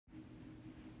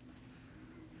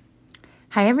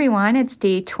Hi, everyone. It's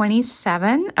day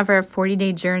 27 of our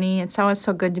 40-day journey. It's always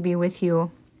so good to be with you.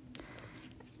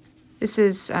 This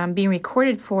is being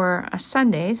recorded for a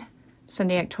Sunday,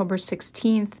 October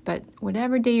 16th, but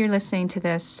whatever day you're listening to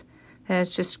this, that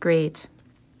is just great.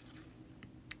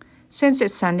 Since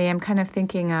it's Sunday, I'm kind of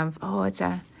thinking of,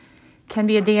 can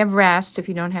be a day of rest if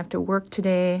you don't have to work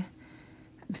today,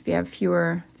 if you have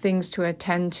fewer things to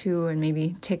attend to, and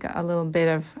maybe take a little bit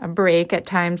of a break at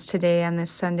times today on this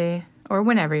Sunday, or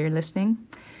whenever you're listening,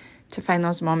 to find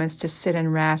those moments to sit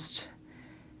and rest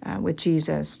with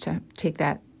Jesus, to take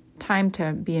that time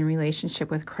to be in relationship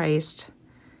with Christ.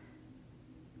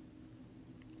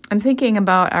 I'm thinking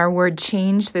about our word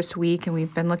change this week, and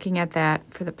we've been looking at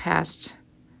that for the past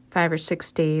 5 or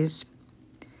 6 days.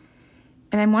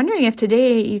 And I'm wondering if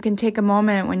today you can take a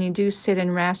moment when you do sit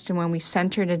and rest and when we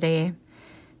center today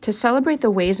to celebrate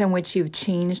the ways in which you've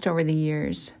changed over the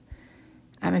years.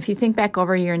 If you think back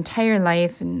over your entire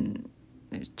life, and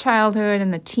there's childhood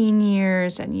and the teen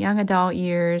years and young adult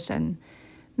years and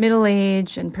middle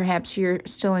age, and perhaps you're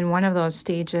still in one of those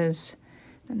stages,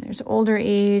 and there's older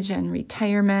age and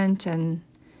retirement, and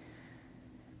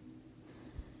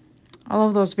all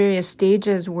of those various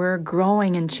stages, we're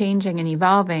growing and changing and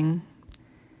evolving.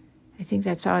 I think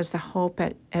that's always the hope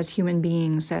as human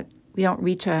beings, that we don't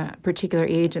reach a particular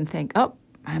age and think,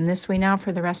 I'm this way now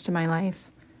for the rest of my life.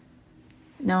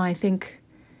 No, I think,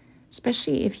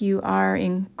 especially if you are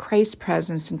in Christ's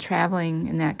presence and traveling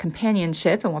in that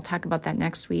companionship, and we'll talk about that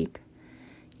next week,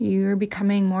 you're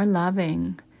becoming more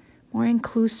loving, more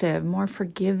inclusive, more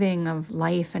forgiving of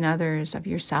life and others, of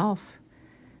yourself,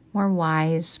 more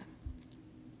wise.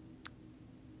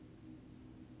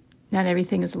 Not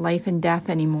everything is life and death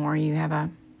anymore. You have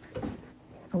a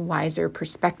wiser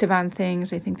perspective on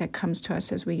things. I think that comes to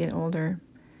us as we get older.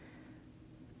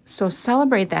 So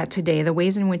celebrate that today, the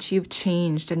ways in which you've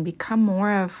changed and become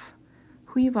more of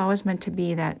who you've always meant to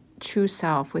be, that true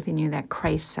self within you, that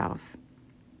Christ self.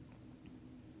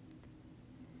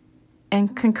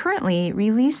 And concurrently,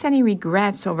 release any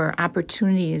regrets over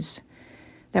opportunities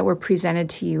that were presented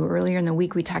to you. Earlier in the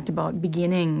week, we talked about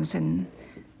beginnings and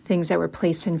things that were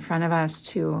placed in front of us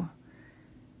to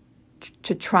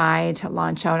try to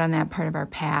launch out on that part of our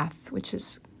path, which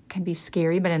can be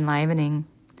scary but enlivening.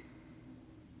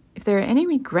 If there are any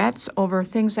regrets over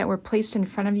things that were placed in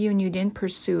front of you and you didn't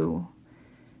pursue,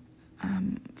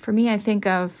 for me, I think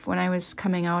of when I was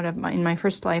coming out of in my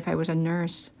first life, I was a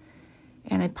nurse,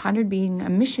 and I pondered being a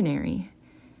missionary.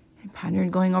 I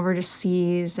pondered going over to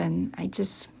seas, and I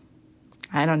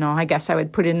don't know, I guess I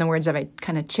would put it in the words of I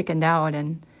kind of chickened out,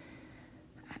 and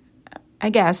I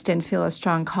guess didn't feel a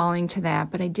strong calling to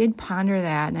that, but I did ponder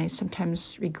that, and I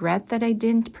sometimes regret that I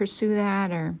didn't pursue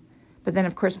that, but then,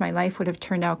 of course, my life would have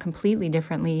turned out completely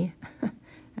differently,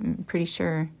 I'm pretty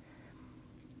sure.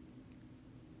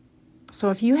 So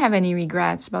if you have any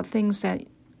regrets about things that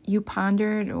you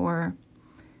pondered or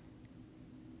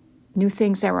new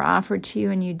things that were offered to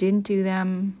you and you didn't do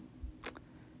them,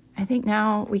 I think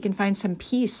now we can find some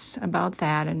peace about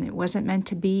that, and it wasn't meant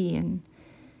to be,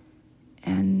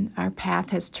 and our path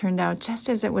has turned out just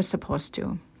as it was supposed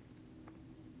to.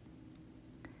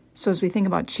 So as we think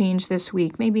about change this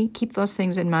week, maybe keep those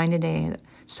things in mind today.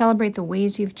 Celebrate the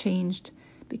ways you've changed.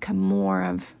 Become more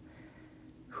of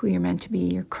who you're meant to be,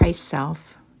 your Christ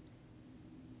self.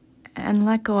 And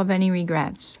let go of any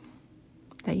regrets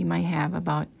that you might have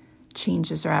about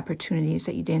changes or opportunities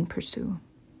that you didn't pursue.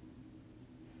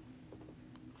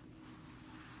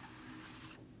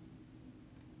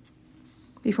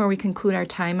 Before we conclude our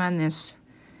time on this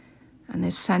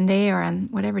Sunday or on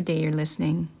whatever day you're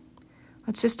listening,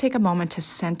 let's just take a moment to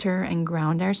center and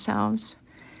ground ourselves.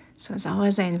 So as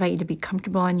always, I invite you to be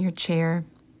comfortable in your chair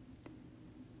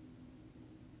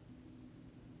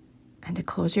and to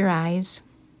close your eyes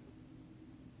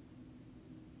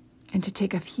and to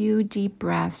take a few deep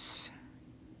breaths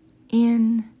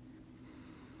in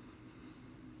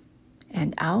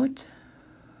and out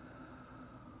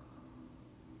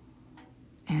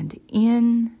and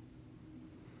in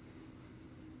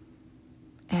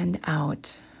and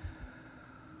out.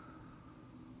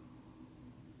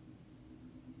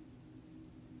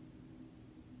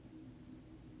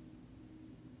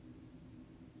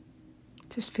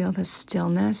 Just feel the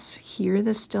stillness, hear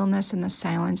the stillness and the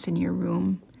silence in your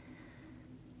room,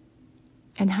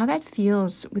 and how that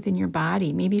feels within your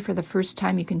body. Maybe for the first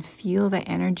time you can feel the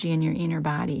energy in your inner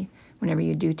body whenever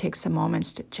you do take some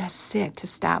moments to just sit, to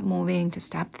stop moving, to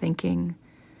stop thinking.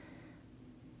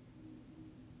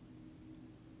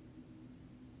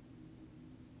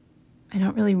 I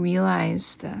don't really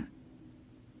realize the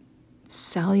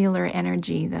cellular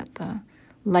energy, that the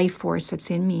life force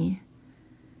that's in me,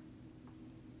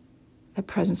 the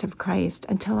presence of Christ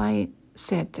until I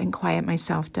sit and quiet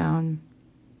myself down.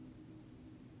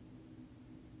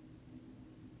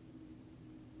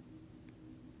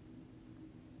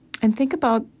 And think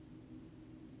about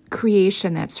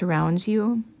creation that surrounds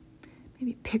you.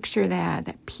 Maybe picture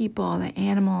that people, the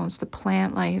animals, the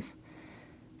plant life,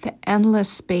 the endless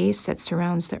space that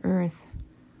surrounds the earth.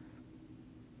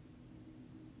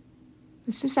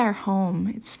 This is our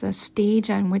home. It's the stage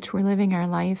on which we're living our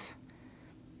life.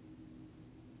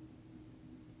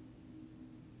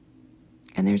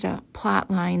 And there's a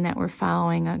plot line that we're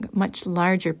following, a much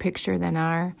larger picture than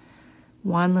our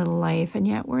one little life, and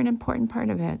yet we're an important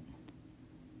part of it.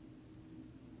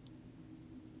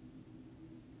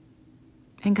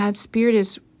 And God's Spirit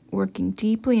is working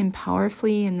deeply and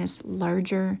powerfully in this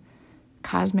larger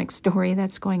cosmic story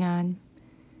that's going on.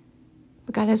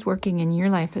 But God is working in your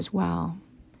life as well,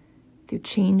 through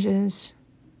changes,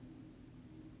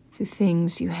 through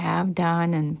things you have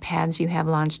done and paths you have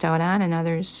launched out on and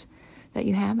others that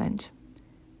you haven't.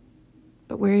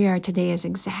 But where you are today is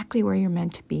exactly where you're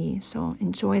meant to be, so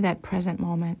enjoy that present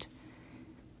moment.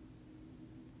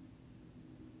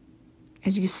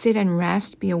 As you sit and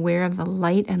rest, be aware of the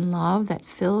light and love that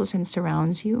fills and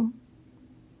surrounds you.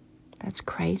 That's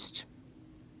Christ.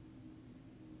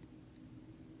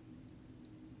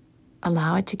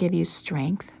 Allow it to give you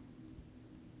strength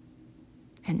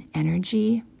and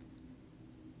energy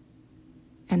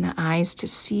and the eyes to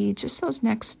see just those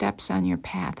next steps on your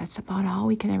path. That's about all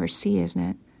we can ever see, isn't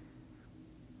it?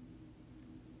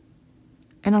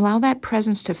 And allow that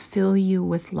presence to fill you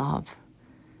with love.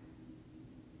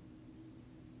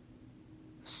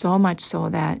 So much so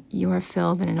that you are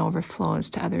filled and it overflows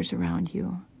to others around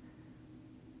you.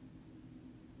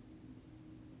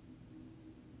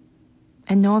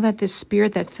 And know that this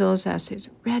Spirit that fills us is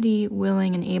ready,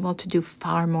 willing, and able to do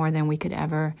far more than we could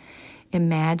ever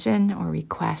imagine or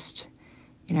request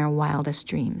in our wildest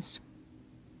dreams.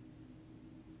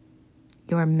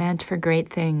 You are meant for great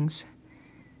things.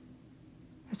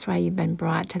 That's why you've been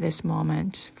brought to this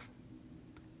moment.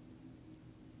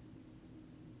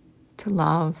 To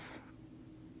love,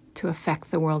 to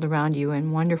affect the world around you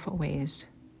in wonderful ways.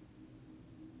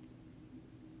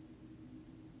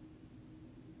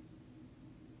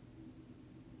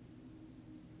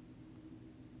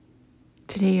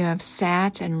 Today you have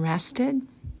sat and rested.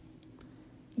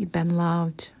 You've been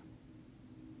loved.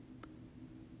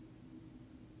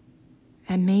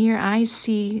 And may your eyes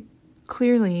see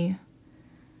clearly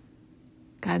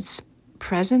God's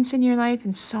presence in your life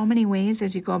in so many ways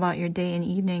as you go about your day and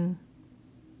evening.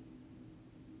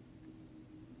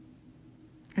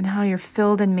 And how you're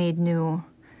filled and made new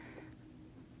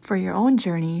for your own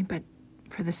journey, but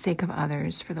for the sake of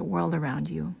others, for the world around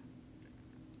you.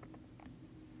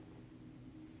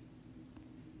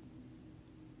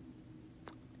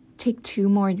 Take 2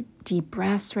 more deep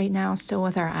breaths right now, still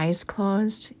with our eyes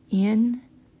closed. In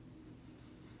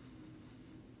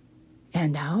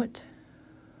and out.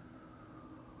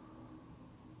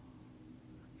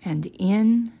 And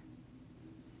in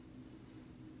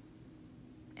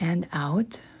and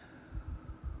out.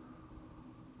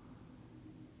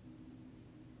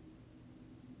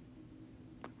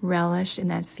 Relish in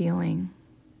that feeling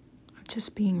of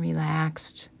just being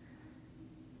relaxed,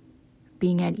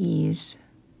 being at ease,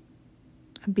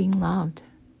 of being loved.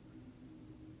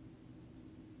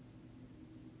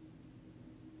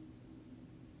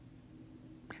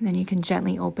 And then you can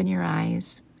gently open your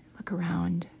eyes, look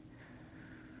around,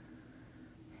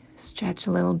 stretch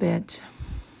a little bit,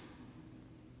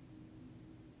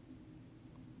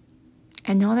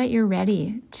 and know that you're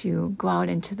ready to go out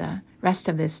into the rest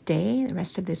of this day, the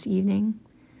rest of this evening.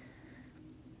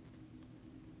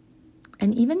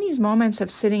 And even these moments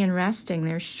of sitting and resting,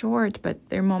 they're short, but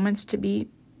they're moments to be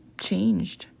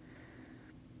changed.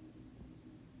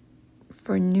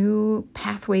 For new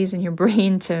pathways in your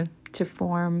brain to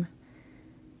form,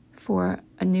 for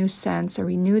a new sense, a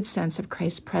renewed sense of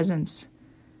Christ's presence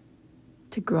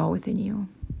to grow within you.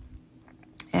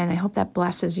 And I hope that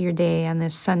blesses your day on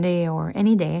this Sunday or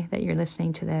any day that you're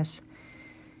listening to this.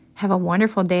 Have a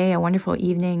wonderful day, a wonderful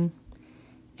evening,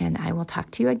 and I will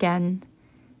talk to you again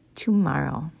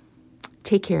tomorrow.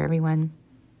 Take care, everyone.